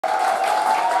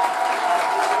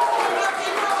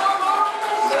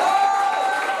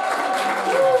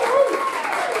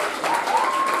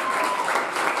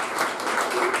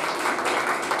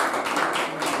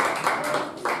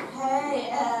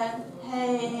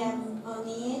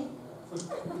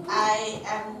I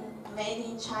am made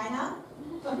in China.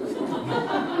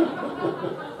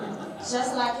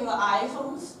 Just like your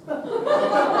iPhones.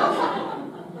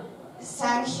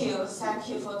 Thank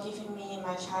you for giving me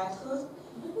my childhood.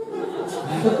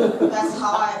 That's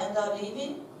how I end up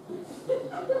living.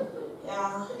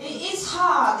 Yeah, it's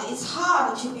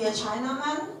hard to be a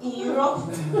Chinaman in Europe.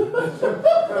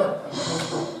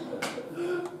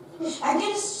 I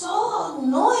get so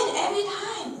annoyed every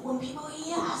time when people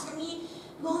here ask me,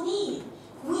 Moni,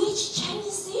 which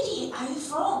Chinese city are you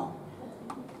from?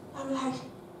 I'm like,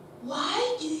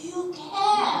 why do you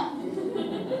care?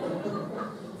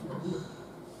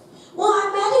 When I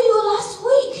met you last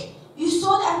week, you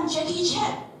thought I'm Jackie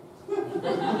Chan.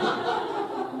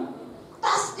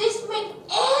 Does this make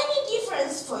any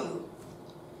difference for you?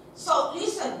 So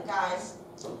listen, guys.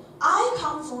 I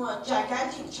come from a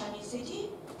gigantic Chinese city.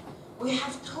 We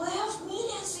have 12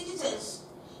 million citizens.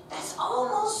 That's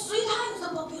almost 3 times the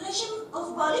population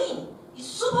of Berlin. It's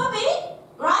super big,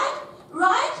 right?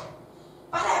 Right?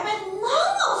 But I bet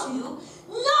none of you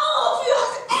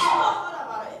has ever heard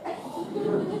about it.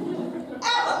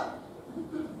 Ever.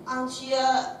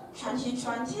 Until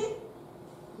 2020.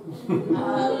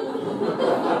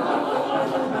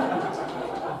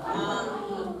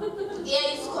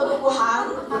 Yeah, it's called Wuhan.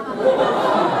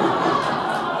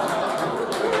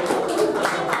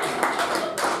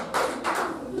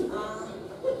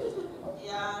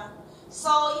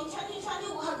 So in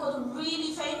 2020, Wuhan got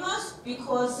really famous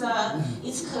because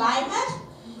its climate.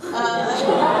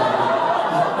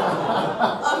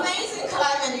 Amazing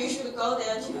climate. You should go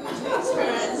there to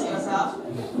experience yourself.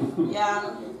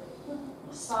 Yeah.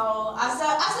 So as a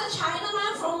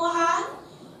Chinaman from Wuhan,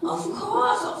 of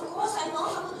course, I know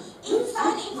some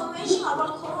inside information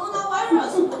about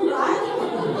coronavirus, right?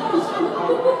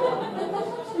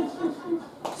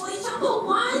 For example,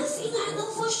 one thing I know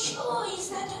for sure is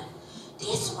that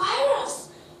this virus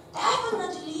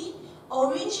definitely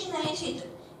originated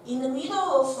in the middle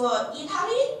of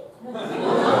Italy.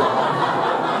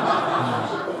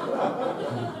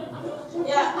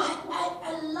 Yeah,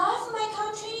 I love my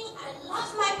country, I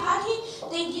love my party.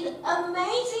 They did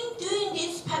amazing during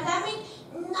this pandemic.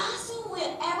 Nothing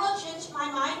will ever change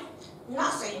my mind.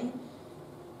 Nothing.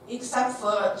 Except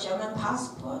for a German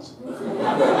passport.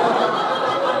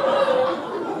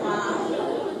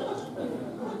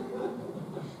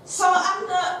 So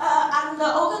I'm the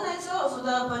organizer of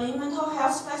the Berlin Mental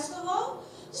Health Festival.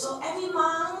 So every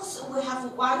month we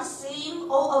have one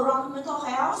theme all around mental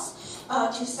health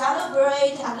to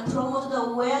celebrate and promote the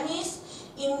awareness.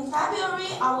 In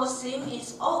February, our theme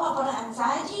is all about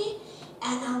anxiety.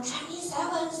 And on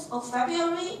 27th of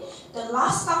February, the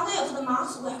last Sunday of the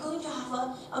month, we are going to have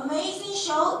an amazing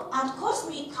show at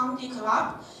Cosmic Comedy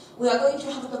Club. We are going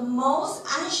to have the most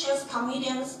anxious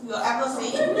comedians you'll ever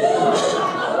see.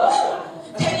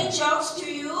 Telling jokes to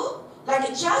you.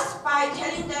 Like just by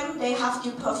telling them they have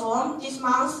to perform this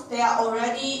month, they are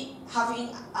already having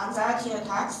anxiety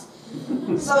attacks.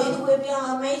 So it will be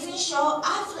an amazing show.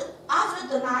 After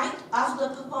the night, after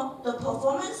the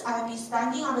performance, I'll be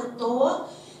standing on the door,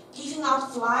 giving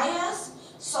out flyers.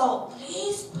 So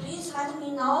please let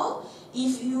me know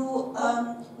if you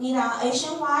need an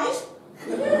Asian wife.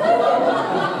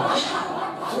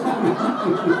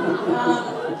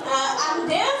 I'm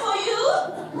there for you.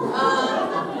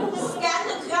 Scan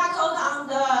the QR code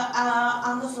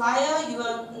on the flyer. You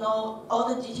will know all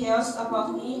the details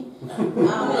about me.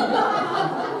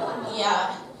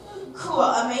 Yeah, cool,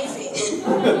 amazing.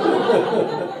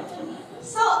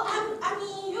 So I'm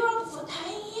in Europe for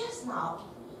 10 years now.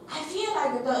 I feel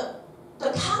like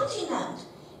the continent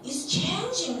is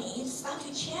changing me. It starts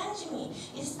to change me.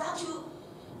 It starts to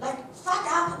like fuck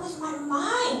up with my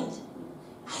mind.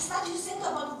 I start to think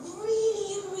about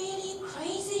really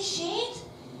crazy shit,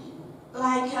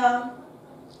 like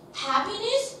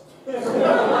happiness,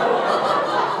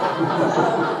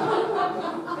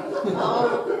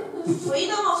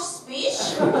 freedom of speech,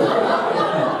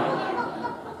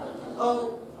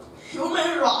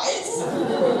 human rights.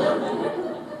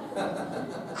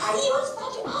 I even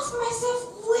start to ask myself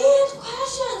weird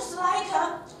questions like,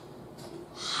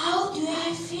 how do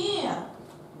I feel?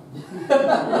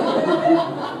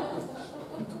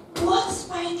 What's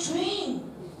my dream?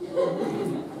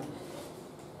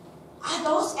 Are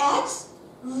those eggs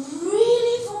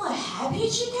really from a happy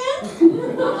chicken?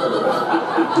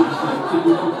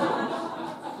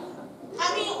 I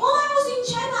mean, when I was in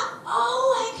China,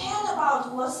 all I cared about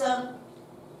was,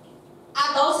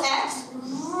 are those eggs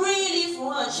really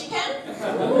from a chicken?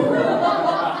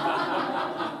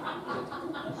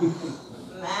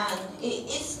 Man,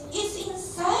 it's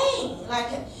insane.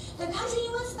 Like, the country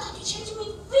even started to change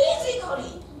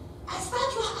finally, I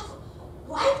start to have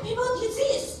white people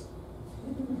disease.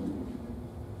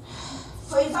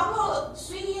 For example,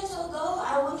 3 years ago,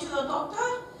 I went to a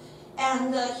doctor,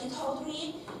 and he told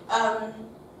me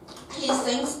he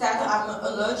thinks that I'm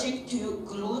allergic to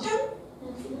gluten.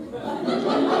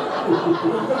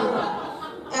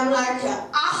 I'm like,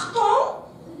 Achtung,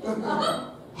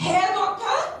 hair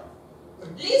doctor,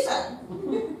 listen,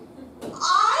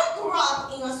 I grew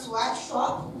up in a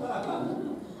sweatshop.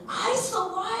 I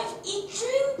survived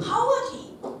extreme poverty.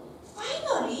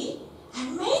 Finally, I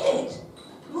made it.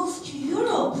 Moved to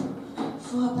Europe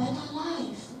for a better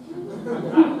life.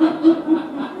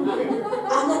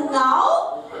 And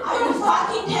now, are you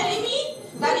fucking telling me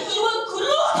that even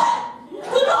gluten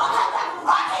can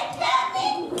fucking kill me?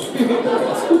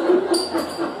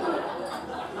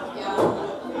 Yeah.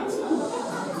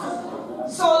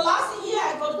 So last year I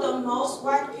got the most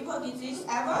white people disease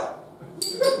ever.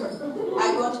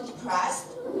 I got depressed.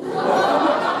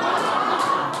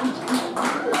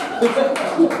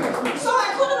 So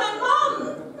I called my mom.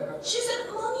 She said,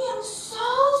 Moni, I'm so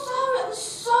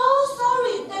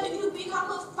sorry that you become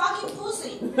a fucking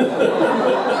pussy.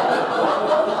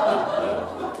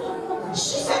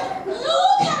 She said,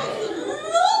 look at you.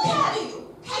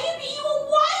 Can you be even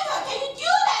whiter? Can you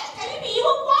do that? Can you be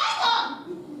even whiter?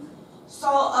 So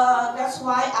that's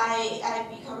why I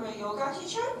become a yoga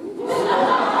teacher.